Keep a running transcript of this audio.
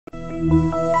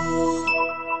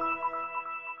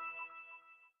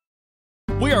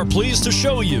We are pleased to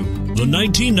show you the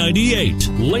 1998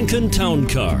 Lincoln Town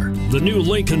Car. The new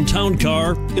Lincoln Town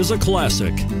Car is a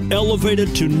classic,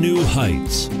 elevated to new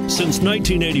heights. Since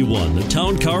 1981, the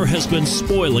Town Car has been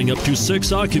spoiling up to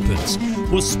 6 occupants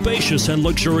with spacious and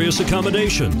luxurious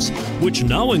accommodations, which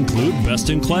now include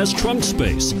best-in-class trunk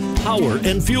space, power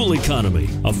and fuel economy,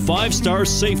 a 5-star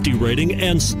safety rating,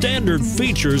 and standard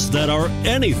features that are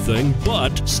anything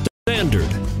but standard,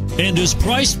 and is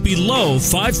priced below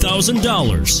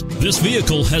 $5,000. This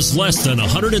vehicle has less than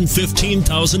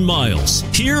 115,000 miles.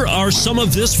 Here are some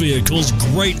of this vehicle's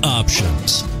great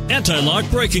options: anti-lock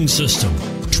braking system,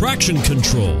 traction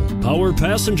control, power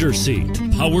passenger seat,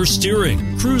 power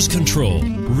steering, cruise control,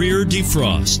 rear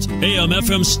defrost,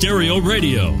 AM/FM stereo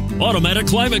radio, automatic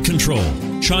climate control,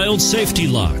 child safety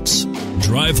locks.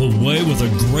 Drive away with a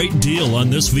great deal on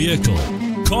this vehicle.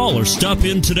 Call or stop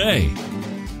in today.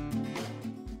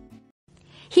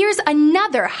 Here's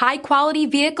another high-quality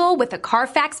vehicle with a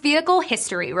CARFAX Vehicle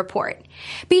History Report.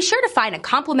 Be sure to find a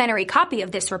complimentary copy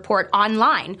of this report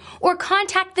online or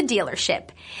contact the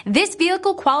dealership. This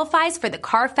vehicle qualifies for the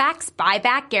CARFAX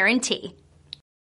Buyback Guarantee.